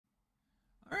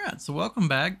Alright, so welcome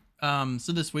back.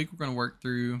 So this week we're going to work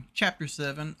through Chapter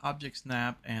 7, Object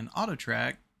Snap and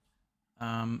AutoTrack.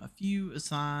 A few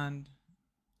assignments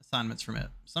from it.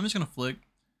 So I'm just going to flick,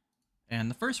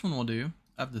 and the first one we'll do,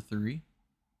 of the three,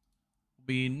 will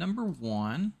be number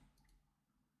 1.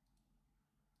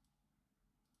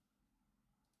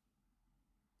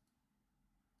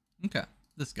 Okay,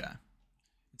 this guy.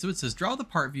 So it says, draw the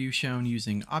part view shown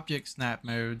using Object Snap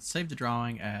mode. Save the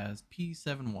drawing as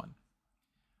P71.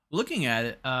 Looking at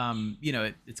it,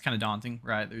 it's kind of daunting,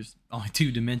 right? There's only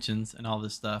 2 dimensions and all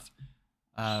this stuff.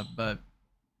 But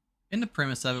in the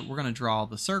premise of it, we're going to draw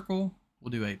the circle.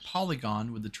 We'll do a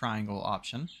polygon with the triangle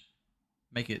option.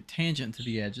 Make it tangent to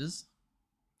the edges.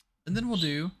 And then we'll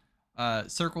do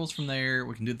circles from there.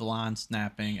 We can do the line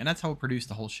snapping. And that's how we'll produce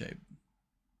the whole shape.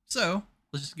 So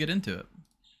let's just get into it.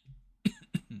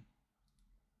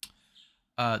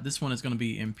 This one is going to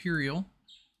be Imperial.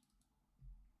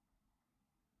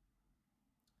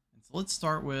 So let's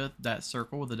start with that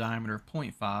circle with a diameter of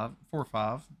 4.5.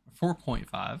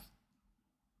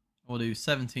 We'll do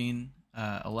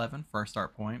 1711 for our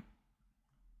start point.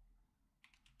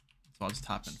 So I'll just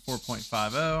type in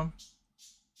 4.50.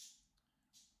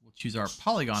 We'll choose our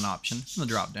polygon option from the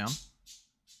drop down.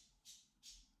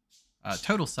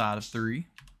 Total side of 3.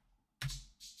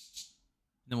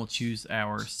 Then we'll choose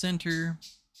our center.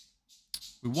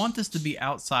 We want this to be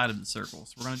outside of the circle,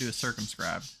 so we're going to do a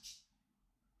circumscribed.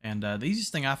 And the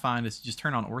easiest thing I find is to just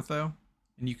turn on ortho,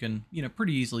 and you can,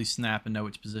 pretty easily snap and know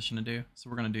which position to do. So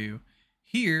we're going to do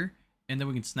here, and then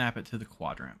we can snap it to the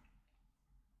quadrant.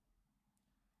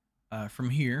 From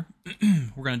here,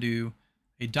 we're going to do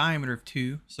a diameter of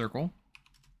 2 circle.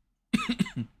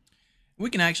 We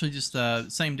can actually just,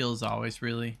 same deal as always,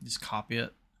 really. Just copy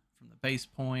it from the base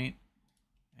point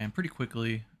and pretty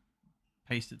quickly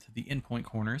paste it to the endpoint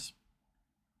corners.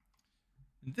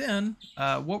 And then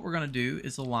what we're going to do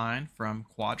is align from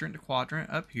quadrant to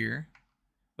quadrant up here,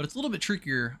 but it's a little bit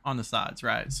trickier on the sides,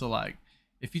 right? So like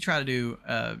if you try to do,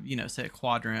 say a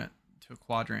quadrant to a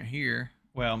quadrant here,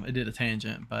 well, it did a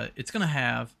tangent, but it's going to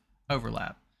have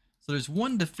overlap. So there's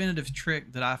one definitive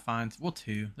trick that I find, well,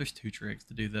 there's 2 tricks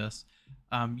to do this.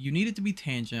 You need it to be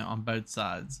tangent on both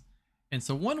sides. And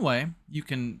so one way, you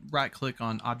can right click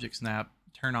on Object Snap,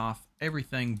 turn off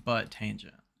everything but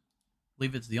tangent.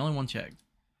 Leave it to the only one checked.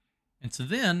 And so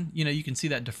then, you can see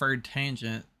that deferred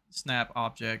tangent snap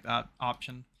object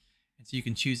option. And so you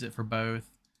can choose it for both,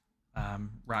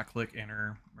 right click,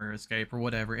 enter, or escape, or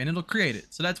whatever, and it'll create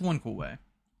it. So that's one cool way.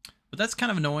 But that's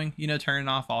kind of annoying, turning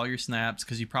off all your snaps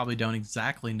because you probably don't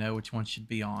exactly know which one should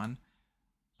be on.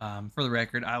 For the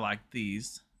record, I like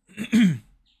these.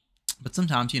 But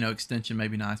sometimes, extension may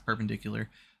be nice, perpendicular.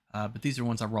 But these are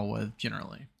ones I roll with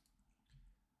generally.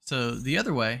 So the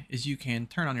other way is you can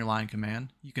turn on your line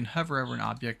command. You can hover over an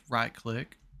object, right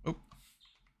click. Oh,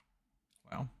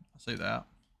 well, I'll say that.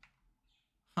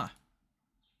 Huh.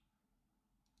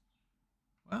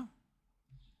 Well,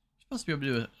 you're supposed to be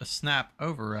able to do a snap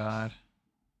override.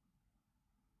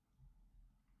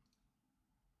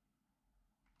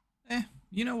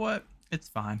 You know what? It's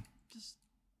fine. Just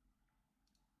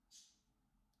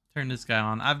turn this guy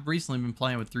on. I've recently been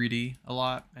playing with 3D a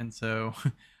lot, and so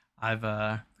I've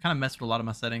kind of messed with a lot of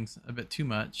my settings a bit too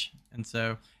much. And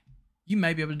so you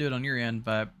may be able to do it on your end,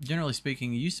 but generally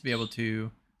speaking, you used to be able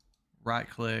to right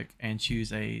click and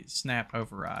choose a snap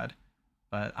override.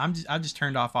 But I just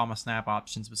turned off all my snap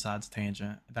options besides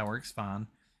tangent. That works fine.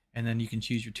 And then you can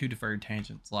choose your 2 deferred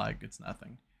tangents like it's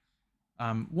nothing.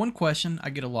 One question I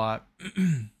get a lot,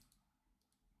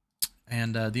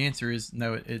 and the answer is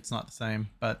no, it's not the same.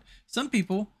 But some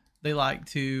people, they like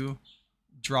to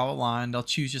draw a line. They'll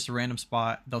choose just a random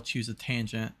spot. They'll choose a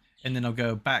tangent, and then they'll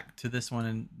go back to this one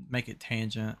and make it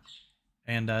tangent.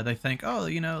 And they think, oh,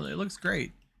 it looks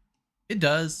great. It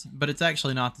does, but it's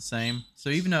actually not the same.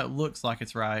 So even though it looks like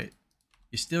it's right,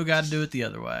 you still got to do it the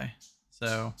other way.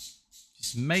 So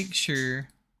just make sure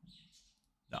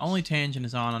the only tangent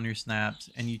is on your snaps,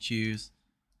 and you choose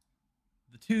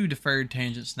the 2 deferred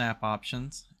tangent snap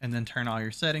options, and then turn all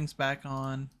your settings back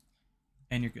on,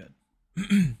 and you're good.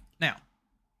 Now,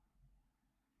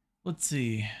 let's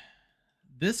see.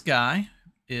 This guy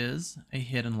is a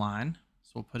hidden line,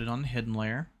 so we'll put it on the hidden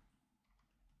layer.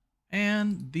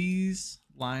 And these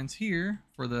lines here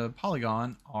for the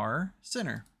polygon are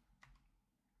center.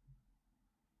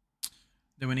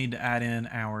 Then we need to add in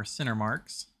our center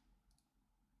marks,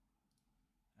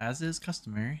 as is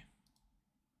customary.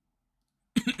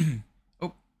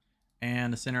 Oh,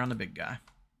 and the center on the big guy.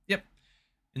 Yep.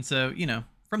 And so,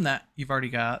 from that, you've already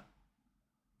got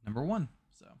number 1.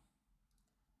 So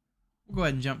we'll go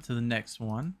ahead and jump to the next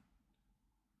one.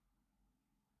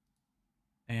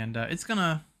 And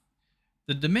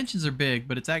the dimensions are big,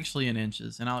 but it's actually in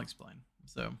inches, and I'll explain.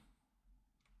 So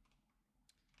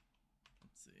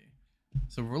let's see.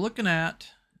 So we're looking at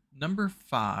number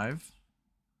 5.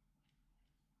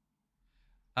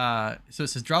 So it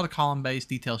says draw the column base,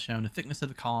 detail shown. The thickness of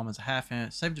the column is a 1/2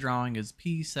 inch. Saved drawing is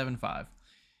P75.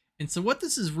 And so what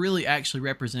this is really actually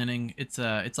representing, it's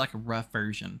like a rough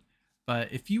version.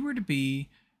 But if you were to be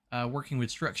working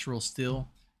with structural steel,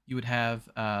 you would have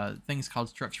things called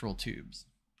structural tubes.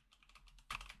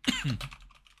 And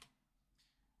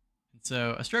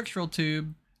so a structural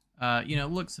tube,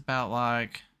 looks about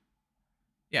like,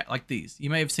 like these. You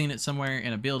may have seen it somewhere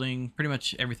in a building. Pretty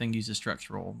much everything uses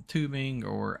structural tubing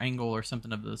or angle or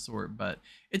something of the sort, but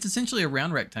it's essentially a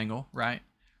round rectangle, right?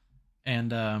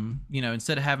 And,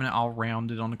 instead of having it all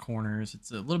rounded on the corners,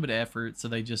 it's a little bit of effort, so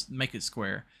they just make it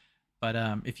square. But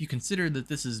if you consider that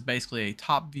this is basically a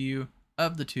top view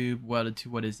of the tube welded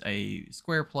to what is a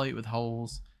square plate with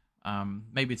holes,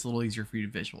 maybe it's a little easier for you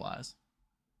to visualize.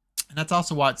 And that's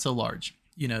also why it's so large.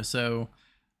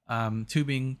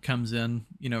 Tubing comes in,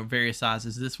 various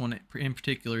sizes. This one in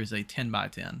particular is a 10 by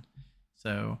 10.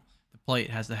 So the plate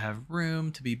has to have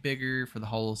room to be bigger for the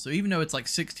holes. So even though it's like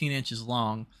 16 inches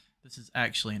long, this is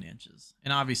actually in inches.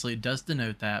 And obviously it does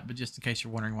denote that, but just in case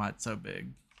you're wondering why it's so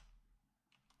big.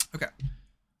 Okay,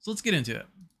 so let's get into it.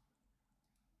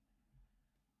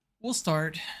 We'll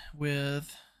start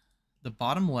with the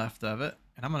bottom left of it.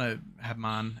 And I'm going to have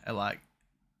mine at like,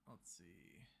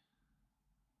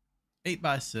 8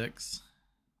 by 6.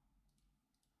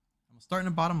 I'm starting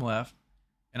the bottom left,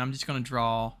 and I'm just going to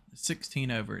draw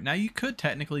 16 over it. Now you could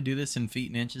technically do this in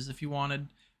feet and inches if you wanted,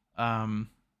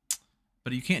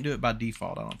 but you can't do it by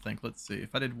default, I don't think. Let's see.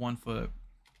 If I did 1 foot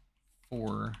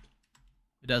 4,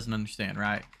 it doesn't understand,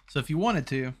 right? So if you wanted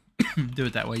to do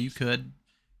it that way, you could.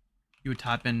 You would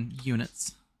type in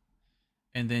units,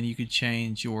 and then you could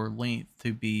change your length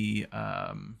to be,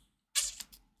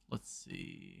 let's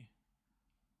see.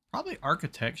 Probably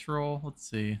architectural. Let's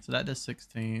see. So that does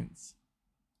 16ths.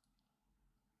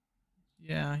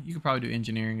 Yeah, you could probably do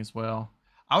engineering as well.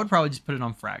 I would probably just put it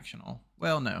on fractional.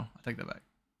 Well, no, I take that back.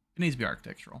 It needs to be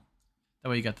architectural. That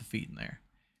way you got the feet in there.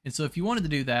 And so if you wanted to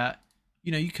do that,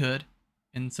 you could.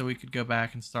 And so we could go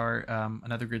back and start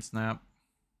another grid snap.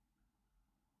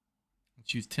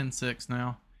 Choose 10/6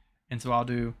 now. And so I'll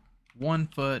do 1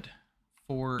 foot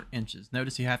 4 inches.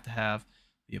 Notice you have to have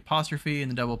the apostrophe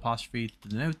and the double apostrophe to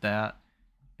denote that,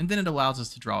 and then it allows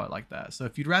us to draw it like that. So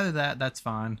if you'd rather that, that's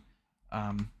fine.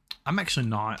 I'm actually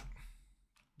not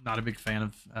a big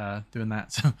fan of doing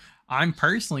that, so I'm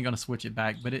personally going to switch it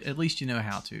back, but at least you know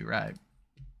how to, right?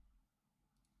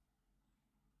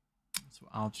 So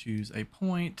I'll choose a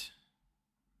point.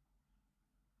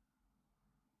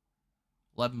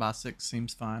 11 by 6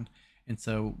 seems fine. And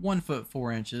so 1 foot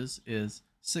 4 inches is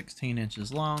 16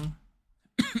 inches long.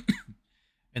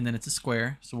 And then it's a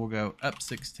square, so we'll go up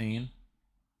 16,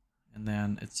 and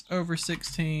then it's over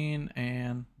 16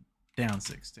 and down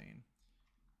 16.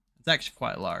 It's actually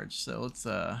quite large, so let's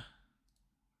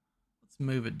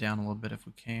move it down a little bit if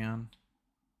we can.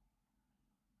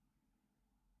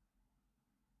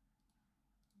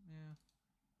 Yeah.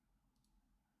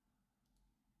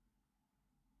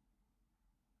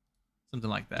 Something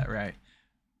like that, right?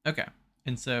 Okay,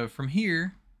 and so from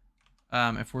here,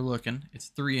 if we're looking, it's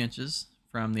 3 inches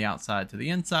from the outside to the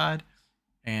inside,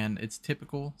 and it's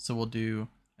typical. So we'll do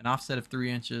an offset of 3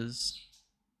 inches.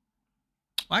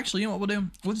 Well, actually, you know what we'll do?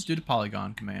 We'll just do the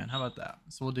polygon command. How about that?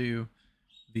 So we'll do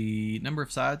the number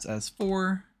of sides as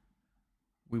 4.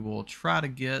 We will try to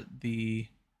get the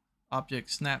object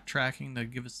snap tracking to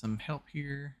give us some help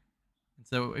here. And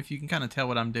so if you can kind of tell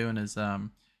what I'm doing is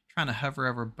trying to hover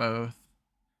over both.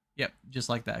 Yep, just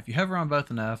like that. If you hover on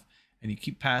both enough and you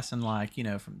keep passing like,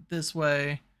 from this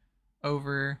way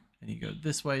over, and you go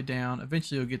this way down,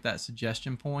 eventually you'll get that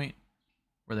suggestion point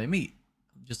where they meet,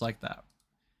 just like that.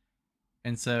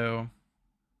 And so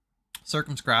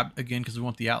circumscribed again, because we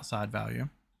want the outside value,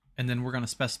 and then we're going to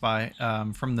specify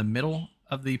from the middle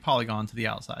of the polygon to the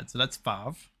outside. So that's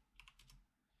 5.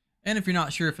 And if you're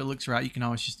not sure if it looks right, you can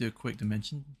always just do a quick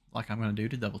dimension like I'm going to do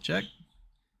to double check.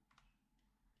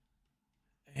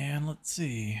 And let's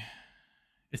see.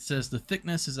 It says the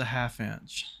thickness is a 1/2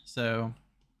 inch. So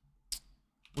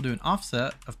we'll do an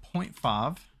offset of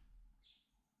 0.5.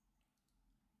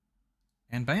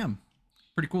 And bam.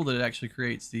 Pretty cool that it actually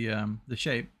creates the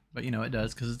shape. But it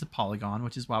does because it's a polygon,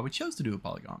 which is why we chose to do a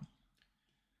polygon.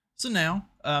 So now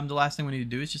the last thing we need to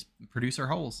do is just produce our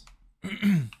holes.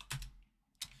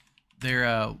 They're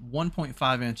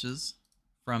 1.5 inches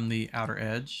from the outer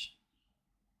edge.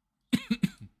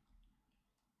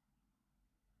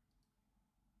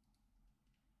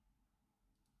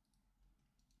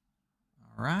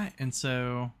 All right, and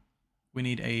so we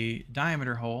need a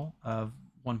diameter hole of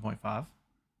 1.5.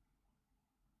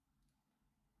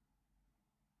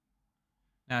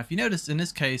 Now, if you notice, in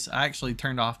this case, I actually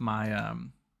turned off my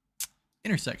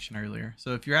intersection earlier.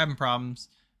 So if you're having problems,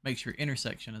 make sure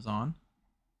intersection is on.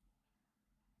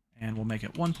 And we'll make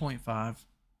it 1.5.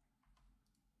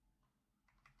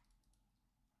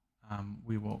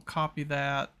 We will copy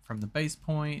that from the base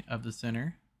point of the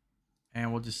center,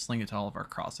 and we'll just sling it to all of our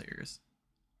crosshairs.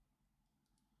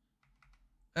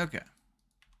 Okay.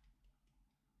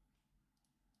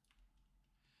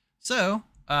 So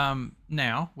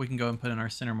now we can go and put in our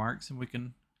center marks, and we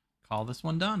can call this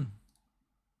one done.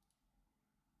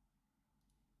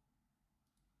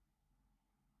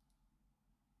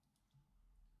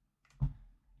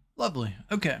 Lovely.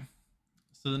 Okay.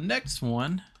 So the next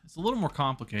one is a little more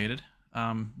complicated.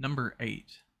 Number 8.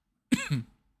 It's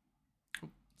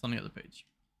on the other page.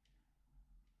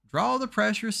 Draw the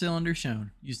pressure cylinder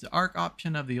shown. Use the arc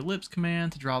option of the ellipse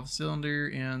command to draw the cylinder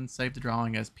and save the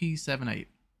drawing as P78.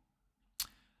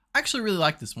 I actually really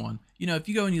like this one. You know, if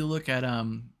you go and you look at,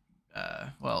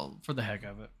 well, for the heck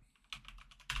of it,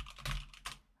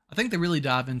 I think they really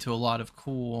dive into a lot of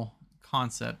cool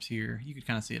concepts here. You could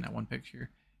kind of see it in that one picture.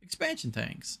 Expansion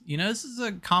tanks. You know, this is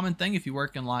a common thing if you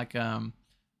work in like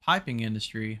piping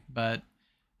industry, but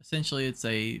essentially it's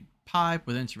a pipe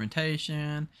with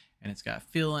instrumentation and it's got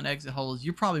fill and exit holes.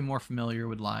 You're probably more familiar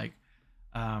with like,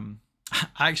 I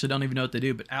actually don't even know what they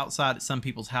do, but outside at some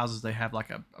people's houses, they have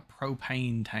like a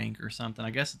propane tank or something.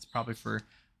 I guess it's probably for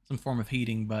some form of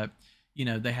heating, but you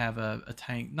know, they have a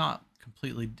tank, not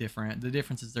completely different. The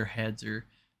difference is their heads are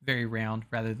very round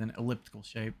rather than elliptical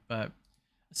shape, but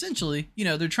essentially, you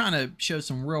know, they're trying to show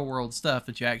some real world stuff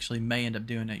that you actually may end up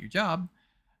doing at your job.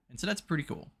 And so that's pretty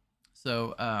cool.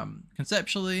 So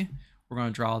conceptually, we're going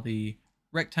to draw the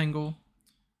rectangle.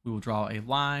 We will draw a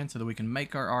line so that we can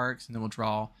make our arcs, and then we'll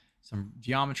draw some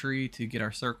geometry to get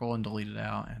our circle and delete it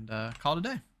out and call it a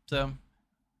day. So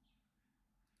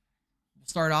we'll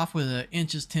start off with an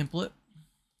inches template.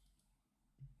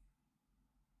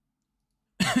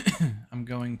 I'm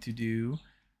going to do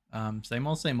same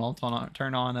old,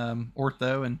 turn on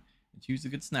ortho and choose a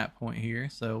good snap point here.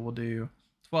 So we'll do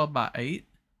 12 by 8.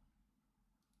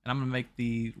 And I'm going to make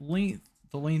the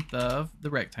length of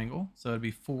the rectangle. So it'd be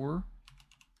 4,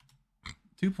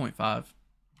 2.5,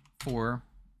 4,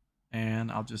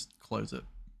 and I'll just close it.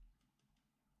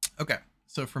 Okay,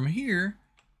 so from here,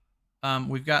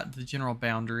 we've got the general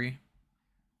boundary.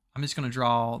 I'm just going to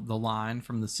draw the line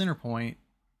from the center point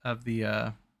of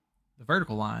the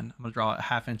vertical line. I'm going to draw it a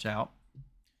 1/2 inch out.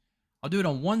 I'll do it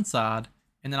on one side,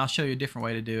 and then I'll show you a different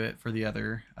way to do it for the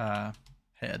other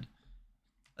head.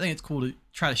 I think it's cool to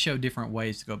try to show different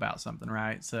ways to go about something,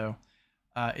 right? So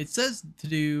it says to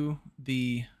do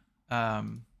the, how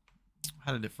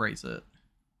did it phrase it?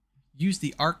 Use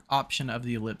the arc option of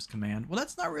the ellipse command. Well,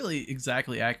 that's not really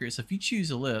exactly accurate. So if you choose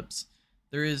ellipse,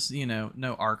 there is, you know,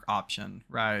 no arc option,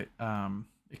 right?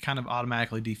 It kind of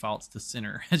automatically defaults to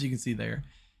center, as you can see there.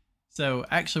 So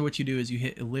actually what you do is you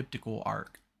hit elliptical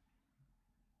arc.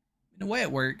 And the way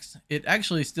it works, it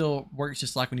actually still works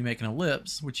just like when you make an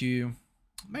ellipse, which you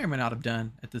may or may not have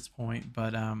done at this point,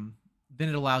 but then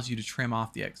it allows you to trim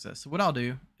off the excess. So what I'll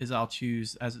do is I'll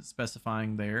choose, as it's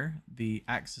specifying there, the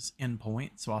axis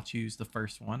endpoint. So I'll choose the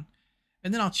first one,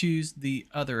 and then I'll choose the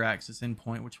other axis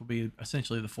endpoint, which will be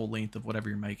essentially the full length of whatever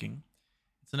you're making.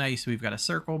 So now you see we've got a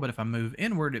circle, but if I move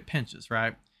inward, it pinches,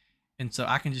 right? And so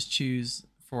I can just choose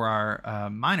for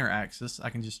our minor axis, I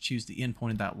can just choose the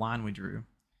endpoint of that line we drew.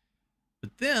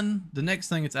 But then the next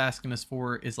thing it's asking us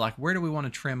for is like, where do we want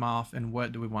to trim off and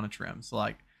what do we want to trim? So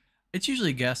like, it's usually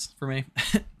a guess for me,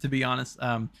 to be honest.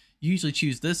 You usually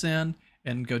choose this end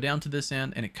and go down to this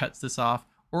end and it cuts this off.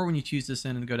 Or when you choose this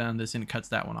end and go down to this end, it cuts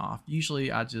that one off.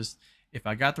 Usually I just, if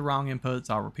I got the wrong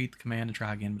inputs, I'll repeat the command and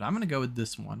try again, but I'm going to go with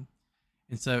this one.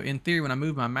 And so in theory, when I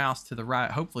move my mouse to the right,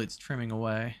 hopefully it's trimming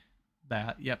away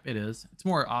that. Yep, it is. It's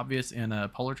more obvious in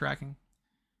polar tracking.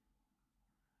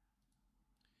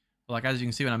 Like, as you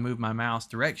can see, when I move my mouse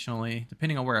directionally,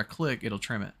 depending on where I click, it'll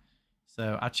trim it.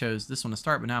 So I chose this one to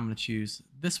start, but now I'm going to choose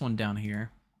this one down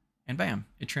here, and bam,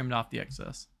 it trimmed off the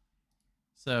excess.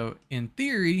 So in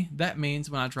theory, that means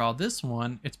when I draw this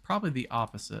one, it's probably the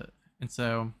opposite. And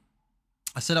so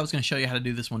I said I was going to show you how to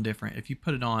do this one different. If you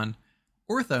put it on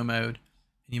ortho mode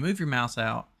and you move your mouse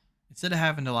out, instead of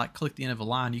having to like click the end of a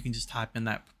line, you can just type in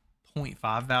that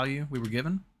 0.5 value we were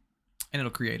given, and it'll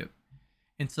create it.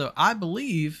 And so I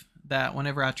believe that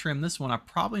whenever I trim this one, I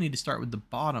probably need to start with the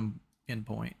bottom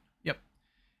endpoint. Yep.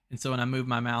 And so when I move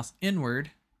my mouse inward,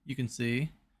 you can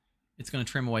see it's going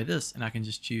to trim away this, and I can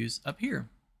just choose up here.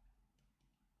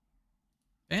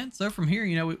 And so from here,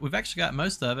 we've actually got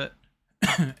most of it.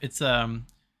 It's the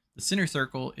center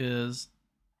circle is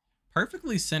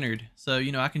perfectly centered. So,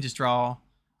 I can just draw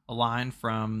a line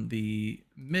from the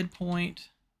midpoint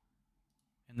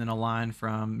and then a line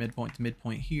from midpoint to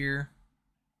midpoint here.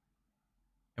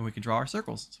 And we can draw our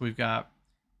circles. So we've got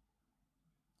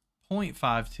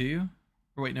 0.52,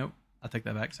 or wait, nope, I take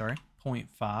that back, sorry.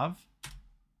 0.5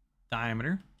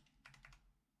 diameter.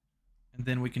 And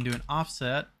then we can do an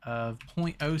offset of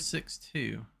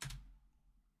 0.062.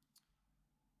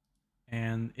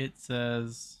 And it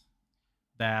says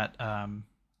that,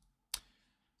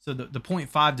 so the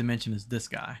 0.5 dimension is this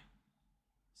guy.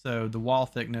 So the wall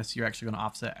thickness, you're actually going to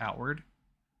offset outward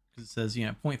because it says,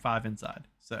 0.5 inside.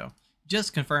 So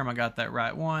just confirm I got that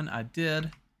right one. I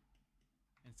did.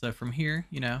 And so from here,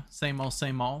 same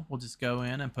old, we'll just go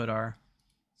in and put our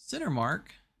center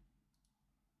mark.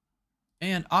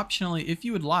 And optionally, if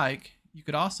you would like, you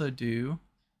could also do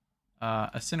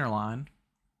a center line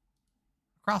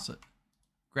across it.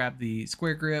 Grab the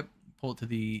square grip, pull it to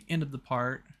the end of the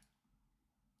part.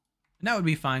 And that would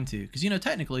be fine too. Because,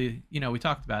 technically, we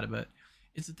talked about it, but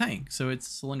it's a tank, so it's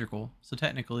cylindrical. So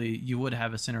technically, you would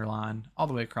have a center line all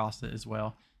the way across it as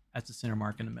well as the center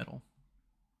mark in the middle.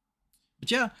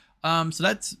 But yeah, so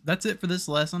that's it for this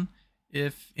lesson.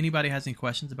 If anybody has any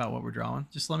questions about what we're drawing,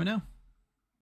 just let me know.